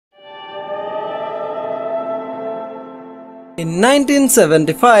In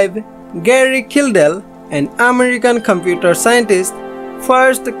 1975, Gary Kildall, an American computer scientist,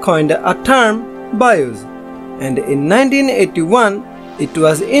 first coined a term BIOS, and in 1981 it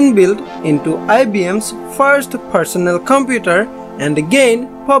was inbuilt into IBM's first personal computer and gained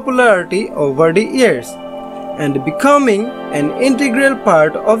popularity over the years, and becoming an integral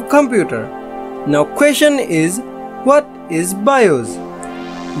part of computer. Now question is, what is BIOS?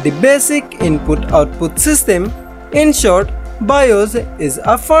 The basic input-output system. In short, BIOS is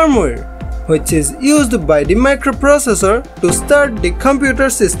a firmware which is used by the microprocessor to start the computer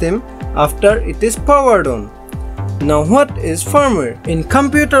system after it is powered on. Now what is firmware? In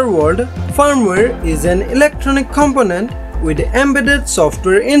computer world, firmware is an electronic component with embedded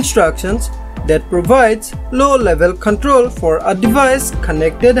software instructions that provides low-level control for a device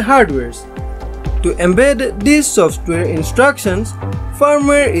connected hardwares. To embed these software instructions,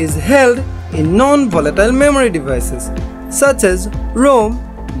 firmware is held in non-volatile memory devices such as ROM,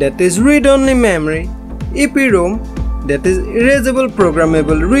 that is read-only memory, EPROM, that is erasable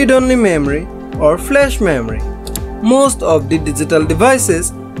programmable read-only memory, or flash memory. Most of the digital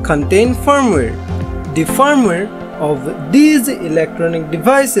devices contain firmware. The firmware of these electronic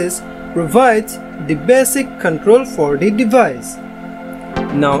devices provides the basic control for the device.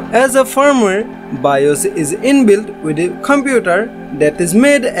 Now, as a firmware, BIOS is inbuilt with a computer that is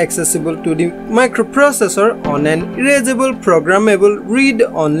made accessible to the microprocessor on an erasable programmable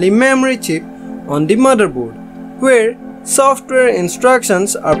read-only memory chip on the motherboard, where software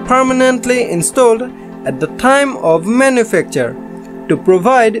instructions are permanently installed at the time of manufacture to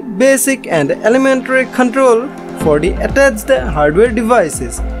provide basic and elementary control for the attached hardware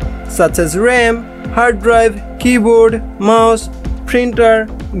devices such as RAM, hard drive, keyboard, mouse, printer,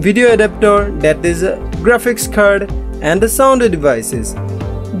 video adapter, that is graphics card, and sound devices.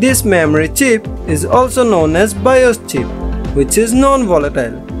 This memory chip is also known as BIOS chip, which is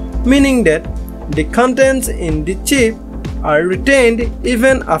non-volatile, meaning that the contents in the chip are retained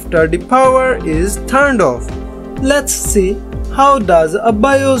even after the power is turned off. Let's see how does a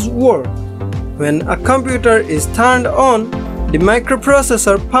BIOS work. When a computer is turned on, the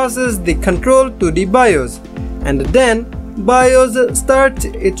microprocessor passes the control to the BIOS, and then BIOS starts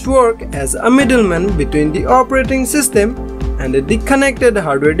its work as a middleman between the operating system and the connected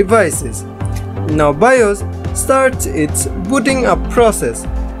hardware devices. Now BIOS starts its booting up process.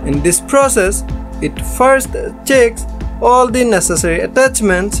 In this process, it first checks all the necessary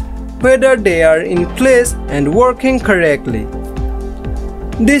attachments whether they are in place and working correctly.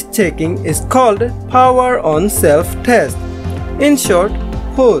 This checking is called power on self-test. In short,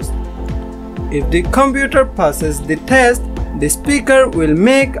 POS. If the computer passes the test, the speaker will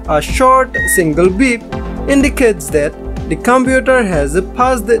make a short single beep, indicates that the computer has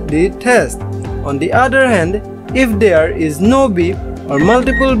passed the test. On the other hand, if there is no beep or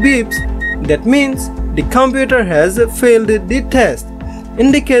multiple beeps, that means the computer has failed the test,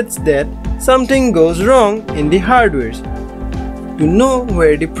 indicates that something goes wrong in the hardware. To know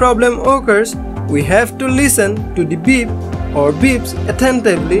where the problem occurs, we have to listen to the beep or beeps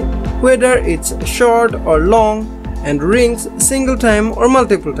attentively, whether it's short or long and rings single time or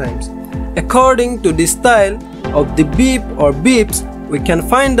multiple times. According to the style of the beep or beeps, we can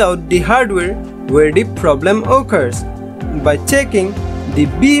find out the hardware where the problem occurs by checking the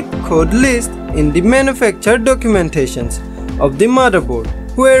beep code list in the manufacturer documentations of the motherboard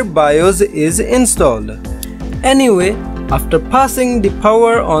where BIOS is installed. Anyway, after passing the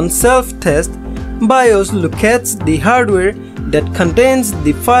power on self-test, BIOS locates the hardware that contains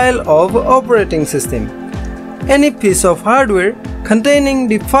the file of operating system. Any piece of hardware containing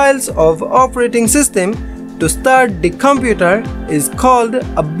the files of operating system to start the computer is called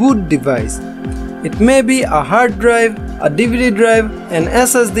a boot device. It may be a hard drive, a DVD drive, an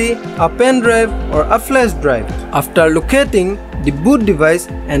SSD, a pen drive, or a flash drive. After locating the boot device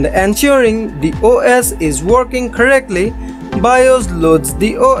and ensuring the OS is working correctly, BIOS loads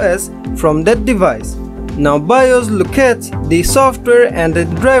the OS from that device. Now BIOS locates the software and the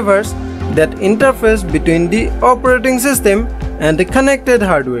drivers that interface between the operating system and the connected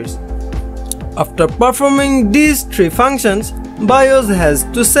hardwares. After performing these three functions, BIOS has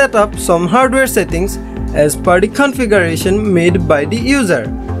to set up some hardware settings as per the configuration made by the user.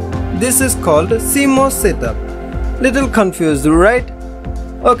 This is called CMOS setup. Little confused, right?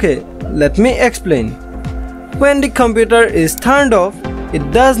 Okay, let me explain. When the computer is turned off,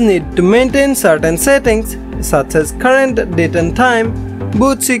 it does need to maintain certain settings such as current date and time,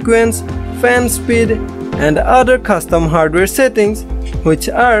 boot sequence, fan speed, and other custom hardware settings which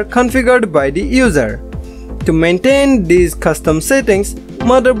are configured by the user. To maintain these custom settings,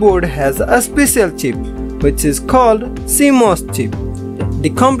 motherboard has a special chip which is called CMOS chip, the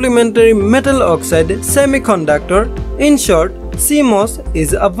complementary metal oxide semiconductor. In short, CMOS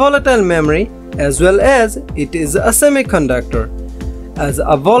is a volatile memory as well as it is a semiconductor. As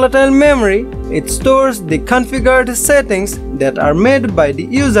a volatile memory, it stores the configured settings that are made by the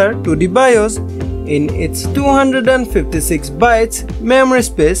user to the BIOS in its 256 bytes memory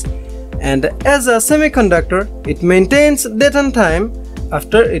space, and as a semiconductor, it maintains date and time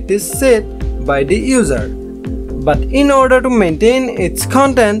after it is set by the user. But in order to maintain its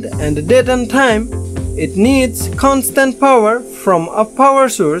content and date and time, it needs constant power from a power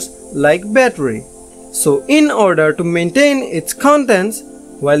source like battery. So in order to maintain its contents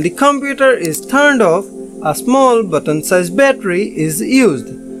while the computer is turned off, a small button-sized battery is used,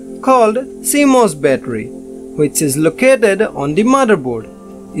 called CMOS battery, which is located on the motherboard.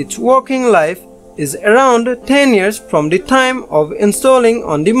 Its working life is around 10 years from the time of installing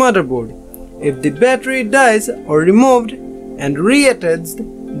on the motherboard. If the battery dies or removed and reattached,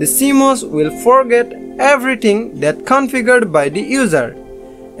 the CMOS will forget everything that configured by the user,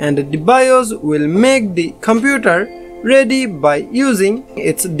 and the BIOS will make the computer ready by using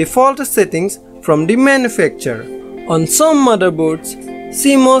its default settings from the manufacturer. On some motherboards,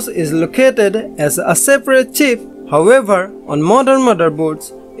 CMOS is located as a separate chip. However, on modern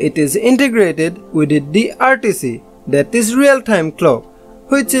motherboards, it is integrated with the RTC, that is real-time clock,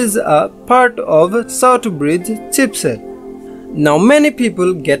 which is a part of Southbridge chipset. Now many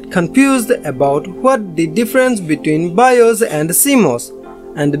people get confused about what the difference between BIOS and CMOS,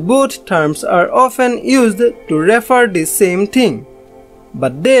 and both terms are often used to refer the same thing,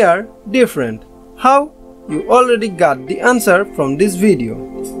 but they are different. How? You already got the answer from this video.